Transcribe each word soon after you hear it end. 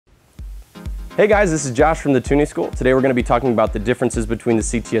Hey guys, this is Josh from the Tuning School. Today we're going to be talking about the differences between the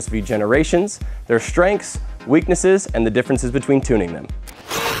CTS-V generations, their strengths, weaknesses, and the differences between tuning them.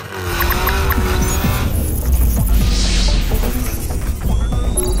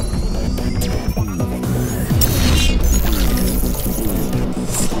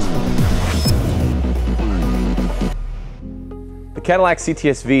 The Cadillac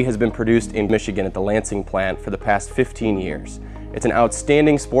CTS-V has been produced in Michigan at the Lansing plant for the past 15 years. It's an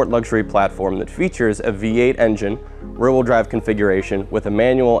outstanding sport luxury platform that features a V8 engine, rear-wheel drive configuration with a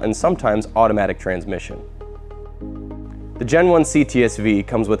manual and sometimes automatic transmission. The Gen 1 CTS-V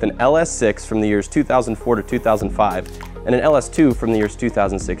comes with an LS6 from the years 2004 to 2005 and an LS2 from the years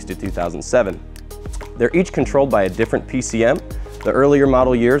 2006 to 2007. They're each controlled by a different PCM. The earlier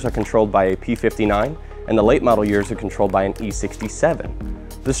model years are controlled by a P59 and the late model years are controlled by an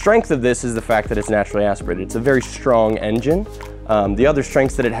E67. The strength of this is the fact that it's naturally aspirated. It's a very strong engine. The other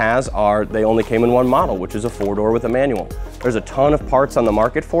strengths that it has are they only came in one model, which is a 4-door with a manual. There's a ton of parts on the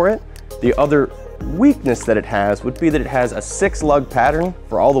market for it. The other weakness that it has would be that it has a 6-lug pattern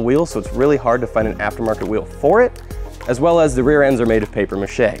for all the wheels, so it's really hard to find an aftermarket wheel for it, as well as the rear ends are made of paper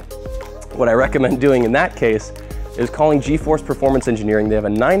mache. What I recommend doing in that case is calling G-Force Performance Engineering. They have a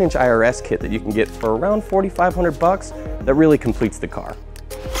 9-inch IRS kit that you can get for around $4,500 that really completes the car.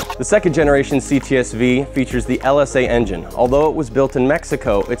 The second generation CTS-V features the LSA engine. Although it was built in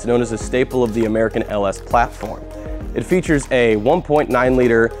Mexico, it's known as a staple of the American LS platform. It features a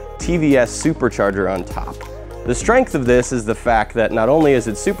 1.9-liter TVS supercharger on top. The strength of this is the fact that not only is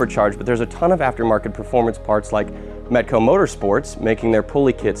it supercharged, but there's a ton of aftermarket performance parts like Metco Motorsports making their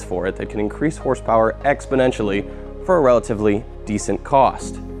pulley kits for it that can increase horsepower exponentially for a relatively decent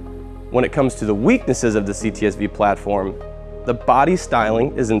cost. When it comes to the weaknesses of the CTS-V platform, the body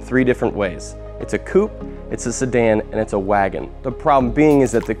styling is in 3 different ways. It's a coupe, it's a sedan, and it's a wagon. The problem being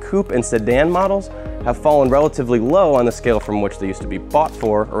is that the coupe and sedan models have fallen relatively low on the scale from which they used to be bought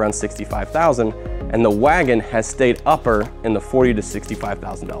for, around $65,000, and the wagon has stayed upper in the $40,000 to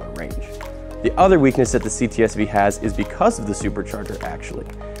 $65,000 range. The other weakness that the CTS-V has is because of the supercharger, actually.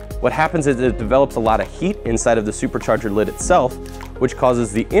 What happens is it develops a lot of heat inside of the supercharger lid itself, which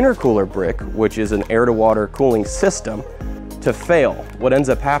causes the intercooler brick, which is an air-to-water cooling system, to fail. What ends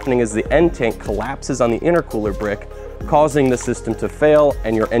up happening is the end tank collapses on the intercooler brick, causing the system to fail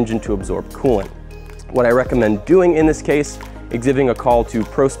and your engine to absorb coolant. What I recommend doing in this case is giving a call to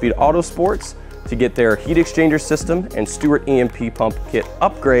ProSpeed Autosports to get their heat exchanger system and Stewart EMP pump kit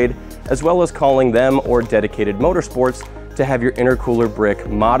upgrade, as well as calling them or Dedicated Motorsports to have your intercooler brick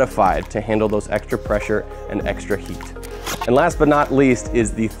modified to handle those extra pressure and extra heat. And last but not least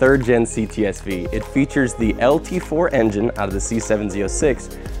is the 3rd gen CTS-V. It features the LT4 engine out of the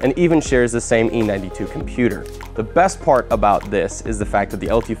C7Z06 and even shares the same E92 computer. The best part about this is the fact that the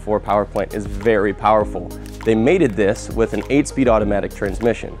LT4 power plant is very powerful. They mated this with an 8-speed automatic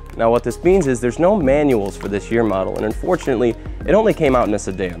transmission. Now what this means is there's no manuals for this year model, and unfortunately it only came out in a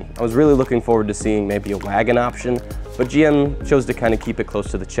sedan. I was really looking forward to seeing maybe a wagon option, but GM chose to kind of keep it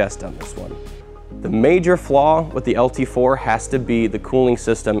close to the chest on this one. The major flaw with the LT4 has to be the cooling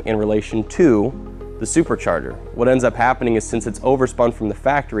system in relation to the supercharger. What ends up happening is since it's overspun from the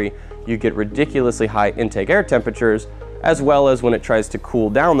factory, you get ridiculously high intake air temperatures, as well as when it tries to cool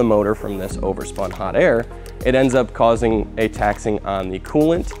down the motor from this overspun hot air, it ends up causing a taxing on the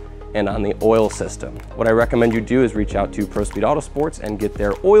coolant and on the oil system. What I recommend you do is reach out to ProSpeed Autosports and get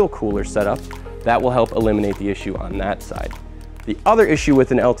their oil cooler set up. That will help eliminate the issue on that side. The other issue with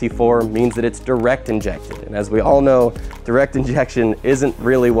an LT4 means that it's direct injected, and as we all know, direct injection isn't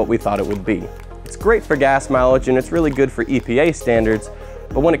really what we thought it would be. It's great for gas mileage and it's really good for EPA standards,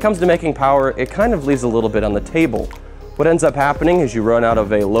 but when it comes to making power, it kind of leaves a little bit on the table. What ends up happening is you run out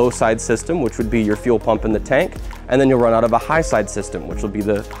of a low side system, which would be your fuel pump in the tank, and then you'll run out of a high side system, which will be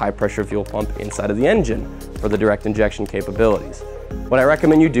the high pressure fuel pump inside of the engine for the direct injection capabilities. What I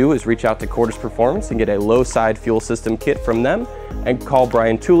recommend you do is reach out to Cordis Performance and get a low side fuel system kit from them, and call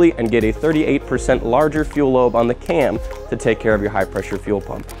Brian Tooley and get a 38% larger fuel lobe on the cam to take care of your high pressure fuel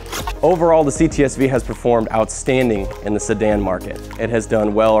pump. Overall, the CTS-V has performed outstanding in the sedan market. It has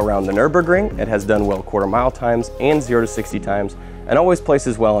done well around the Nürburgring, it has done well quarter-mile times and 0 to 60 times, and always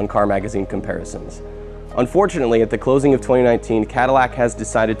places well on Car Magazine comparisons. Unfortunately, at the closing of 2019, Cadillac has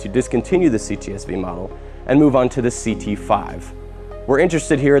decided to discontinue the CTS-V model and move on to the CT-5. We're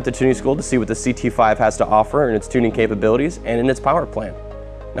interested here at the Tuning School to see what the CT-5 has to offer in its tuning capabilities and in its power plant.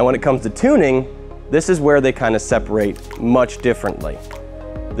 Now when it comes to tuning, this is where they kind of separate much differently.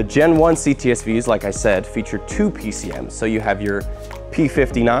 The Gen 1 CTS-Vs, like I said, feature 2 PCMs. So you have your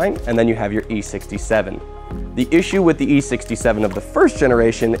P59 and then you have your E67. The issue with the E67 of the first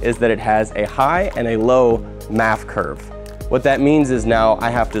generation is that it has a high and a low MAF curve. What that means is now I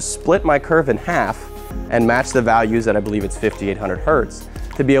have to split my curve in half and match the values at, I believe it's 5800 Hertz,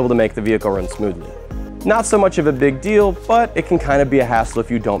 to be able to make the vehicle run smoothly. Not so much of a big deal, but it can kind of be a hassle if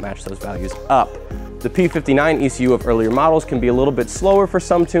you don't match those values up. The P59 ECU of earlier models can be a little bit slower for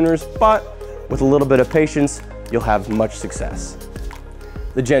some tuners, but with a little bit of patience, you'll have much success.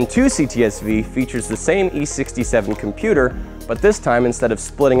 The Gen 2 CTS-V features the same E67 computer, but this time instead of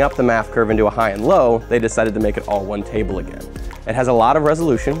splitting up the MAF curve into a high and low, they decided to make it all one table again. It has a lot of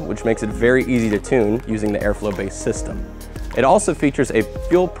resolution, which makes it very easy to tune using the airflow-based system. It also features a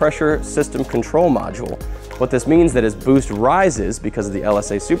fuel pressure system control module. What this means that as boost rises because of the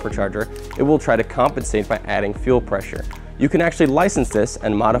LSA supercharger, it will try to compensate by adding fuel pressure. You can actually license this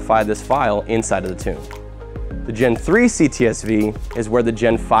and modify this file inside of the tune. The Gen 3 CTS-V is where the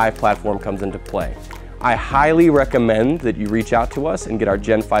Gen 5 platform comes into play. I highly recommend that you reach out to us and get our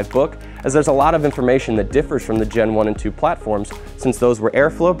Gen 5 book, as there's a lot of information that differs from the Gen 1 and 2 platforms, since those were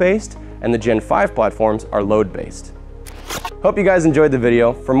airflow based and the Gen 5 platforms are load based. Hope you guys enjoyed the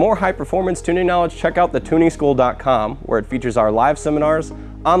video. For more high performance tuning knowledge, check out TheTuningSchool.com, where it features our live seminars,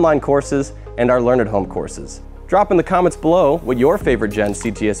 online courses, and our Learn at Home courses. Drop in the comments below what your favorite Gen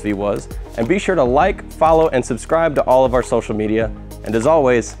CTS-V was, and be sure to like, follow, and subscribe to all of our social media. And as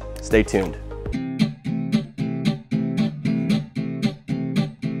always, stay tuned.